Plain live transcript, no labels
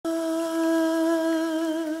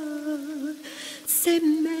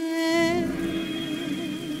s'aimer.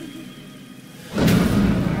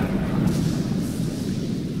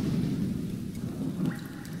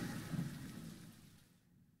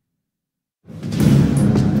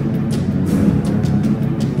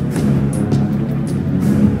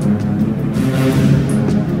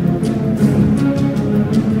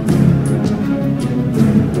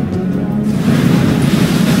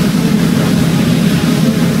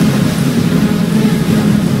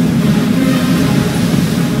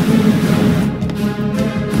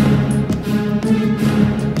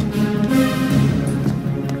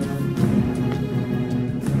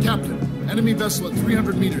 Vessel at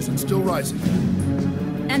 300 meters and still rising.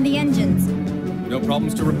 And the engines? No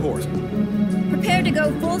problems to report. Prepare to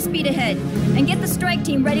go full speed ahead, and get the strike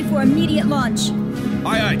team ready for immediate launch.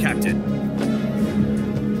 Aye, aye, Captain.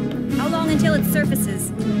 How long until it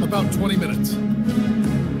surfaces? About 20 minutes.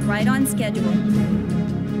 Right on schedule.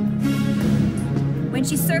 When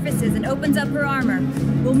she surfaces and opens up her armor,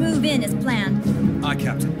 we'll move in as planned. Aye,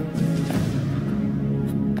 Captain.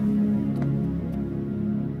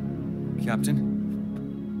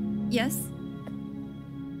 Captain? Yes?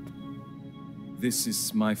 This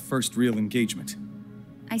is my first real engagement.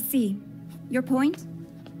 I see. Your point?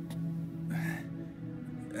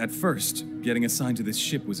 At first, getting assigned to this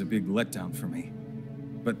ship was a big letdown for me.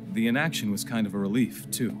 But the inaction was kind of a relief,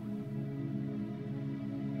 too.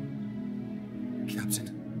 Captain,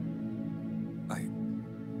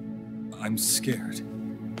 I'm scared.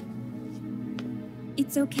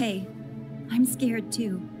 It's okay. I'm scared,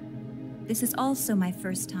 too. This is also my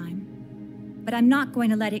first time. But I'm not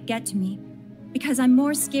going to let it get to me, because I'm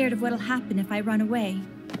more scared of what'll happen if I run away.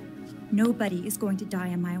 Nobody is going to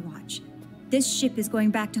die on my watch. This ship is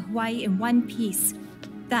going back to Hawaii in one piece.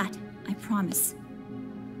 That, I promise.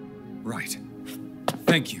 Right.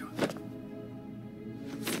 Thank you.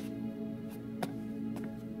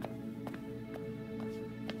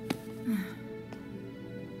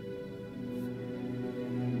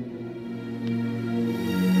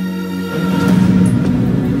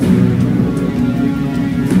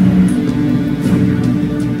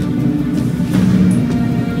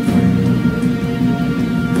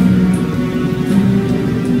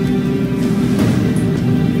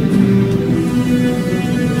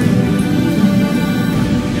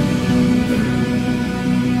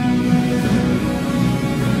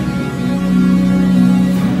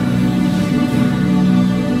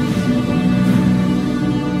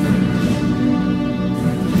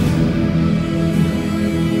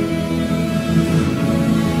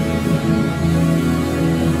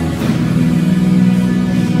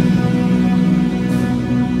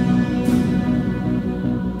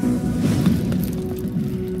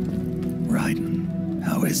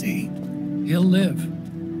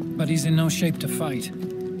 He's in no shape to fight.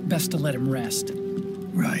 Best to let him rest.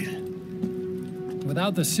 Right.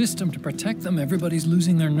 Without the system to protect them, everybody's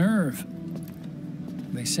losing their nerve.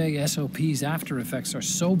 They say SOP's after effects are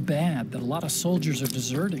so bad that a lot of soldiers are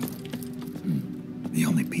deserting. The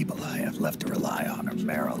only people I have left to rely on are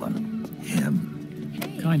Marilyn. Him.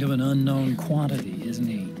 Hey. Kind of an unknown quantity, isn't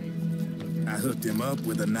he? I hooked him up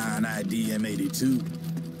with a non-ID M82.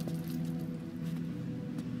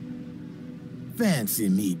 Fancy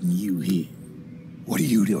meeting you here. What are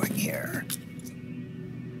you doing here?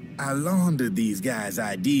 I laundered these guys'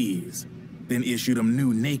 IDs, then issued them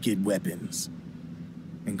new naked weapons,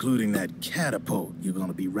 including that catapult you're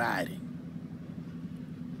gonna be riding.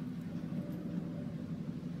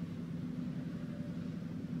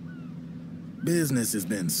 Business has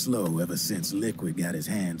been slow ever since Liquid got his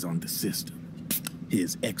hands on the system.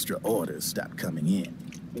 His extra orders stopped coming in.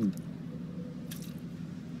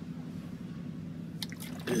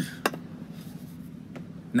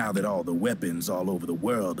 Now that all the weapons all over the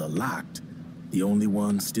world are locked, the only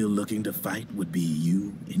ones still looking to fight would be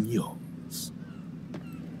you and yours.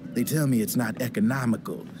 They tell me it's not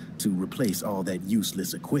economical to replace all that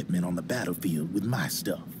useless equipment on the battlefield with my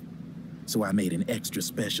stuff. So I made an extra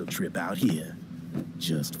special trip out here,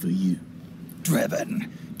 just for you.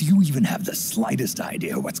 Driven, do you even have the slightest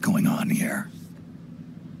idea what's going on here?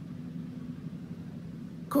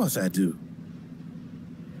 Of course I do.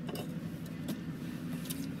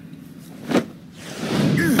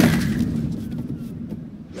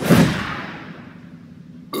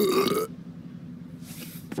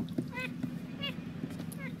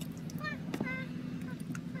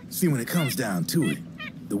 See, when it comes down to it,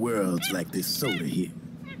 the world's like this soda here.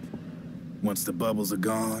 Once the bubbles are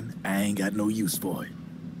gone, I ain't got no use for it.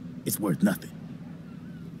 It's worth nothing.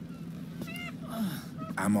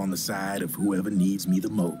 I'm on the side of whoever needs me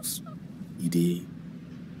the most. You dig?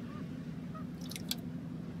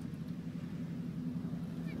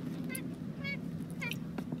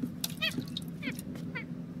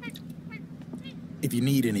 If you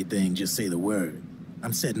need anything, just say the word.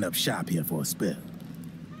 I'm setting up shop here for a spell.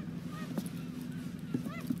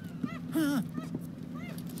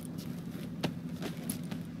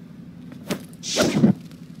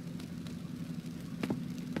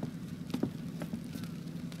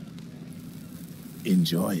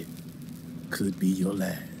 Enjoy it. Could be your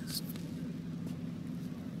last.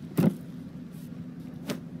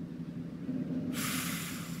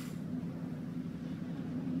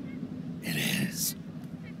 It is.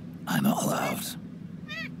 I'm all out.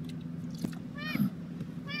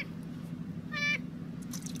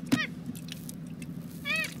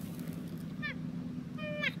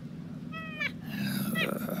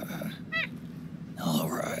 All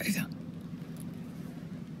right.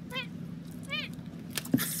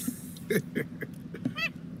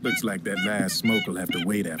 Looks like that last smoke will have to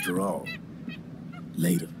wait after all.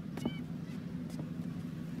 Later.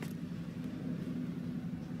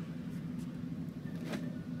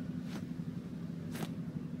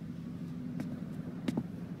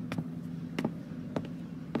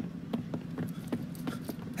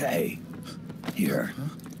 Hey, here.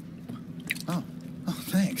 Oh,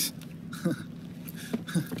 thanks.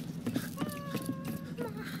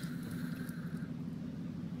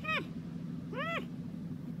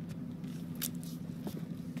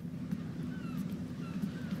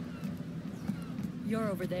 You're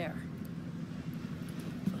over there.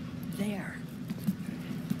 There.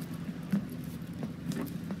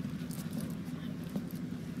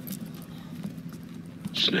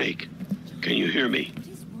 Snake, can you hear me?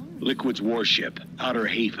 Liquid's warship, Outer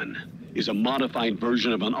Haven, is a modified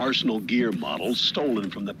version of an Arsenal gear model stolen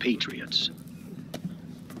from the Patriots.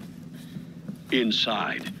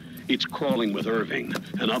 Inside, it's crawling with Irving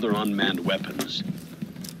and other unmanned weapons.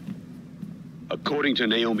 According to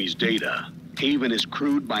Naomi's data, Haven is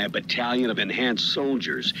crewed by a battalion of enhanced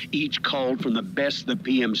soldiers, each called from the best the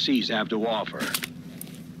PMCs have to offer.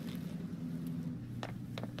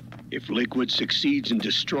 If Liquid succeeds in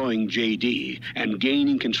destroying JD and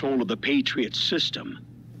gaining control of the Patriot system,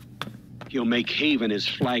 he'll make Haven his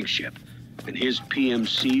flagship, and his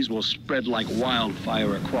PMCs will spread like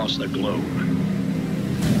wildfire across the globe.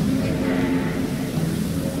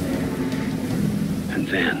 And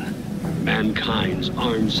then, mankind's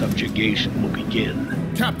armed subjugation will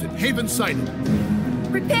begin. Captain, Haven sighted.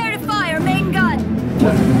 Prepare to fire, main gun!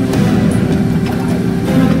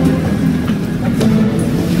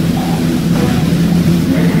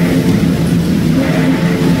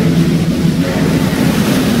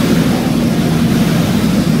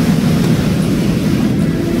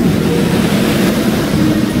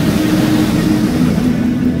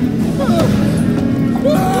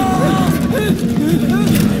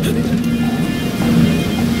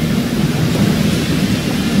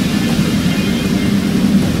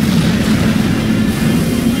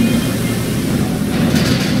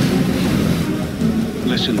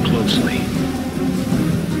 Listen closely.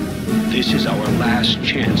 This is our last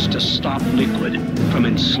chance to stop Liquid from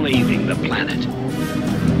enslaving the planet.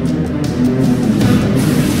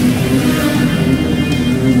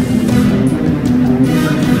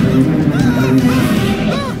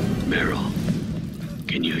 Meryl,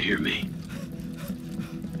 can you hear me?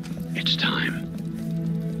 It's time.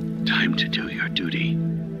 Time to do your duty.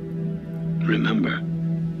 Remember,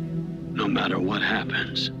 no matter what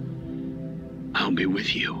happens, I'll be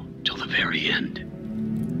with you till the very end.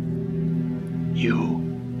 You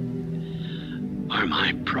are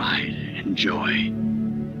my pride and joy.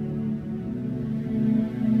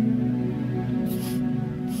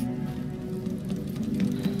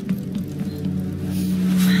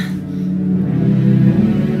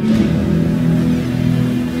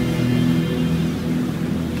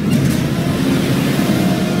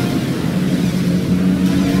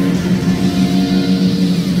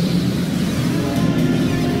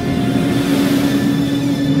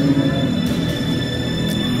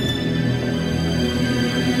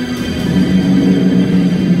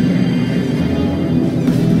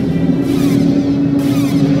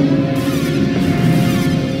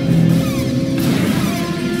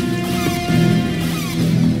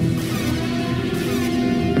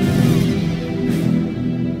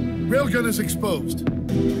 Railgun is exposed.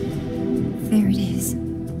 There it is.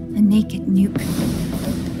 A naked nuke.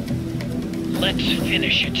 Let's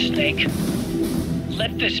finish it, Snake.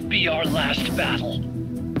 Let this be our last battle.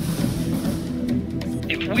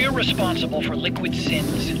 If we're responsible for Liquid's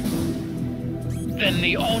sins, then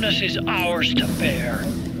the onus is ours to bear.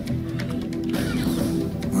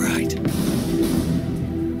 Right.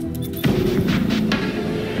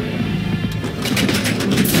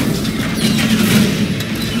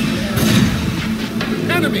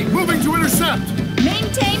 Enemy moving to intercept.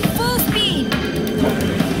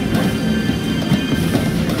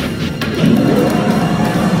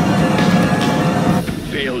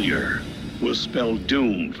 spell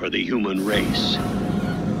doom for the human race.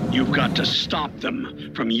 You've got to stop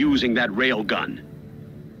them from using that railgun.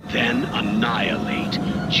 Then annihilate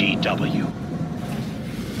GW.